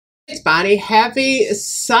Thanks, Bonnie. Happy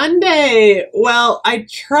Sunday. Well, I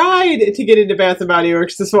tried to get into Bath & Body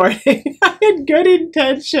Works this morning. I had good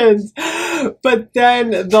intentions, but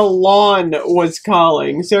then the lawn was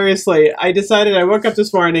calling. Seriously, I decided I woke up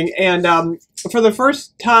this morning and for the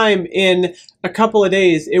first time in a couple of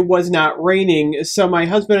days, it was not raining. So my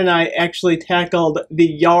husband and I actually tackled the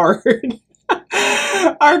yard.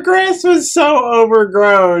 Our grass was so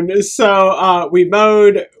overgrown, so we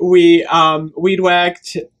mowed, we weed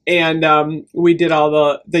whacked, and we did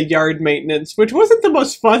all the yard maintenance, which wasn't the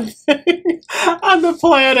most fun thing on the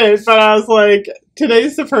planet, but I was like,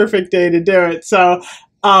 today's the perfect day to do it. So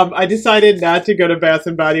I decided not to go to Bath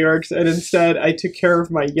 & Body Works, and instead I took care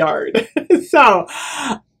of my yard. So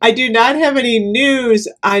I do not have any news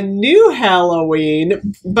on new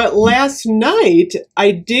Halloween, but last night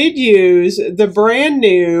I did use the brand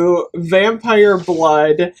new Vampire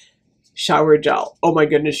Blood shower gel. Oh my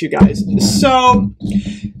goodness, you guys. So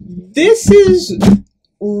this is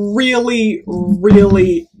really,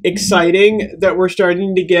 really exciting that we're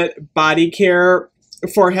starting to get body care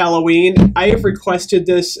for Halloween. I have requested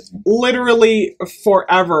this literally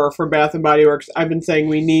forever from Bath & Body Works. I've been saying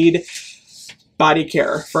we need body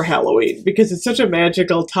care for Halloween because it's such a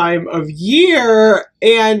magical time of year,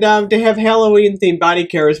 and to have Halloween themed body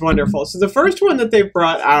care is wonderful. So the first one that they've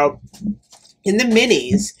brought out in the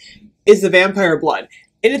minis is the Vampire Blood,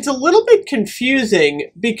 and it's a little bit confusing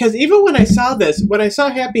because even when I saw this, when I saw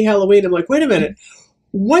Happy Halloween, I'm like, wait a minute,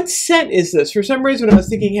 what scent is this? For some reason when I was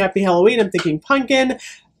thinking Happy Halloween, I'm thinking pumpkin.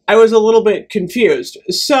 I was a little bit confused.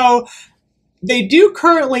 So they do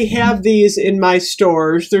currently have these in my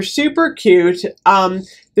stores. They're super cute.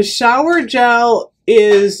 The shower gel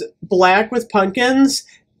is black with pumpkins,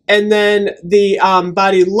 and then the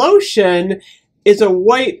body lotion is a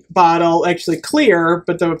white bottle, actually clear,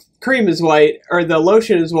 but the cream is white, or the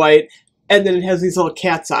lotion is white, and then it has these little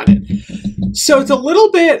cats on it. So it's a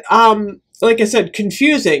little bit, like I said,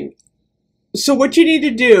 confusing. So what you need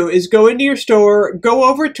to do is go into your store, go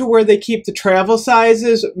over to where they keep the travel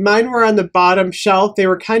sizes. Mine were on the bottom shelf. They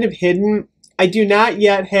were kind of hidden. I do not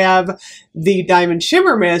yet have the Diamond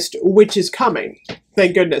Shimmer Mist, which is coming.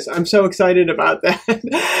 Thank goodness. I'm so excited about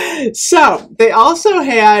that. So they also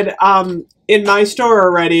had, in my store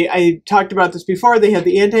already, I talked about this before, they had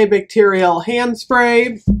the antibacterial hand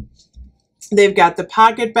spray. They've got the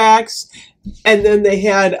pocket backs. And then they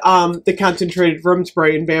had the concentrated room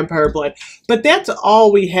spray in Vampire Blood. But that's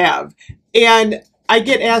all we have. And I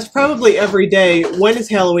get asked probably every day, when is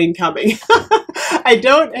Halloween coming? I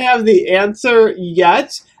don't have the answer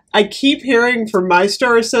yet. I keep hearing from my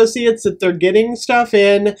store associates that they're getting stuff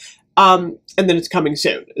in, and then it's coming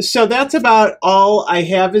soon. So that's about all I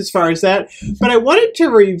have as far as that. But I wanted to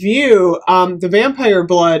review the Vampire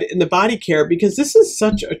Blood in the body care because this is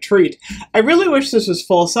such a treat. I really wish this was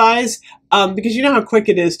full size because you know how quick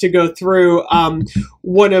it is to go through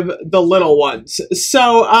one of the little ones.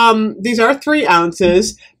 So these are 3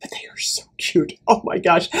 ounces, but they are so cute. Oh my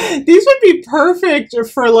gosh. These would be perfect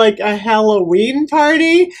for like a Halloween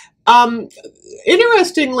party.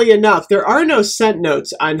 Interestingly enough, there are no scent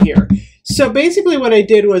notes on here. So basically what I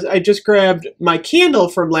did was I just grabbed my candle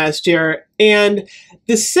from last year, and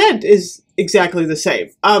the scent is exactly the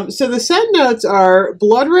same. So the scent notes are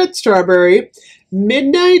Blood Red Strawberry,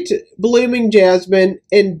 Midnight Blooming Jasmine,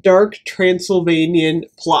 and Dark Transylvanian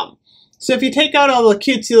Plum. So if you take out all the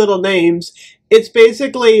cutesy little names, it's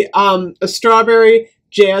basically a strawberry,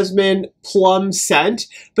 jasmine, plum scent,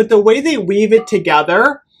 but the way they weave it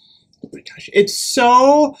together, oh my gosh, it's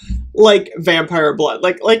so like Vampire Blood.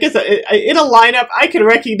 Like I said, in a lineup, I can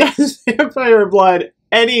recognize Vampire Blood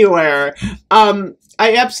anywhere. I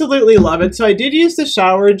absolutely love it. So I did use the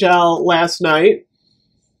shower gel last night.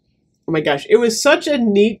 Oh my gosh, it was such a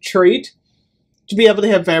neat treat to be able to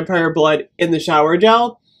have Vampire Blood in the shower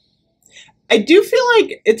gel. I do feel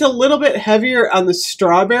like it's a little bit heavier on the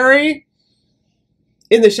strawberry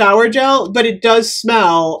in the shower gel, but it does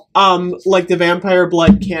smell like the Vampire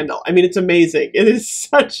Blood candle. I mean, it's amazing. It is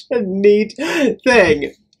such a neat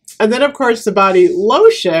thing. And then, of course, the body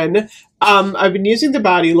lotion. I've been using the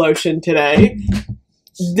body lotion today.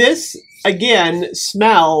 This, again,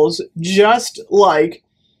 smells just like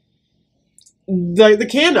the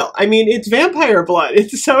candle. I mean, it's Vampire Blood.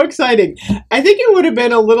 It's so exciting. I think it would have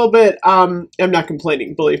been a little bit, I'm not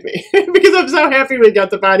complaining, believe me, because I'm so happy we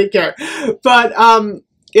got the body care. But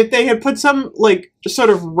if they had put some like sort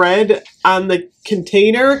of red on the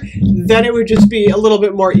container, then it would just be a little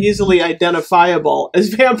bit more easily identifiable as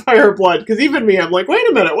Vampire Blood. Because even me, I'm like, wait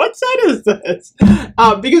a minute, what scent is this?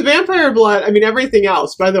 Because Vampire Blood, I mean, everything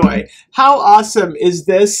else, by the way, how awesome is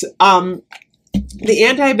this? The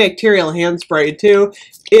antibacterial hand spray too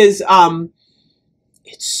is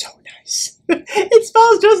it's so nice. It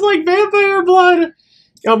smells just like vampire blood.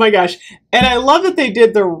 Oh my gosh. And I love that they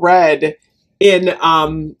did the red in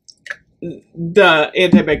the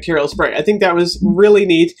antibacterial spray. I think that was really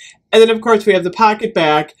neat. And then of course we have the pocket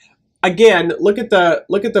back. Again, look at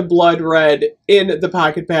the blood red in the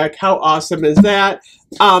pocket pack. How awesome is that?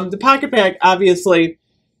 The pocket pack obviously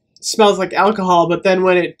smells like alcohol, but then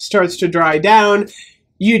when it starts to dry down,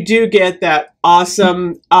 you do get that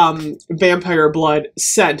awesome vampire blood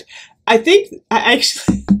scent. I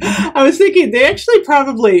was thinking they actually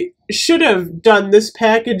probably should have done this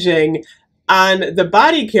packaging on the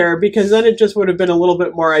body care, because then it just would have been a little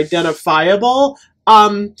bit more identifiable.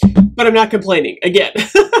 But I'm not complaining. Again,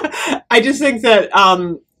 I just think that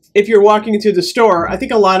if you're walking through the store, I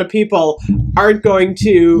think a lot of people aren't going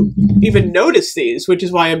to even notice these, which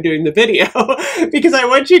is why I'm doing the video, because I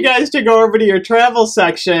want you guys to go over to your travel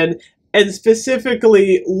section and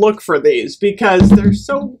specifically look for these because they're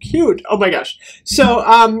so cute. Oh my gosh. So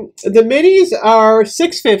the minis are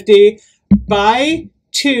 $6.50. Buy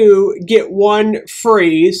 2, get 1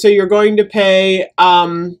 free. So you're going to pay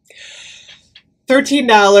 $13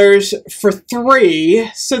 for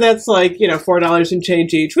 3, so that's like, you know, $4 and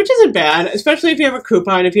change each, which isn't bad, especially if you have a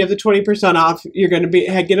coupon. If you have the 20% off, you're going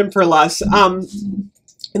to get them for less.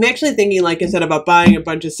 I'm actually thinking, like I said, about buying a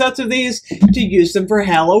bunch of sets of these to use them for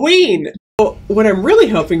Halloween. So what I'm really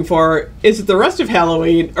hoping for is that the rest of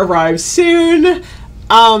Halloween arrives soon.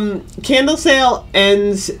 Candle sale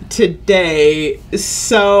ends today,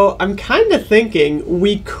 so I'm kind of thinking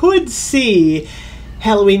we could see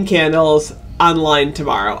Halloween candles online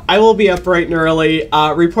tomorrow. I will be up bright and early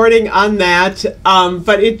reporting on that,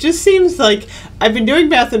 but it just seems like I've been doing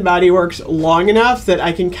Bath & Body Works long enough that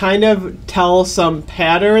I can kind of tell some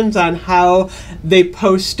patterns on how they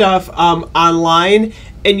post stuff online,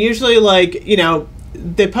 and usually, like, you know,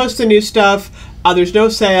 they post the new stuff, there's no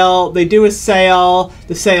sale, they do a sale,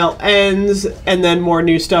 the sale ends, and then more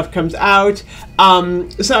new stuff comes out.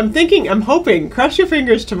 So I'm hoping, cross your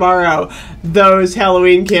fingers tomorrow, those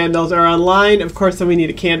Halloween candles are online. Of course, then we need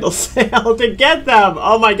a candle sale to get them.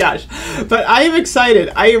 Oh my gosh. But I am excited.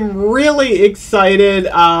 I am really excited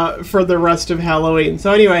for the rest of Halloween.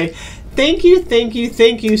 So anyway, thank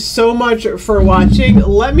you so much for watching.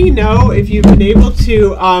 Let me know if you've been able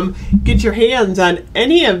to get your hands on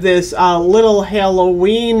any of this little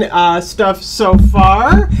Halloween stuff so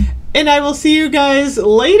far. And I will see you guys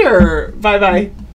later. Bye-bye.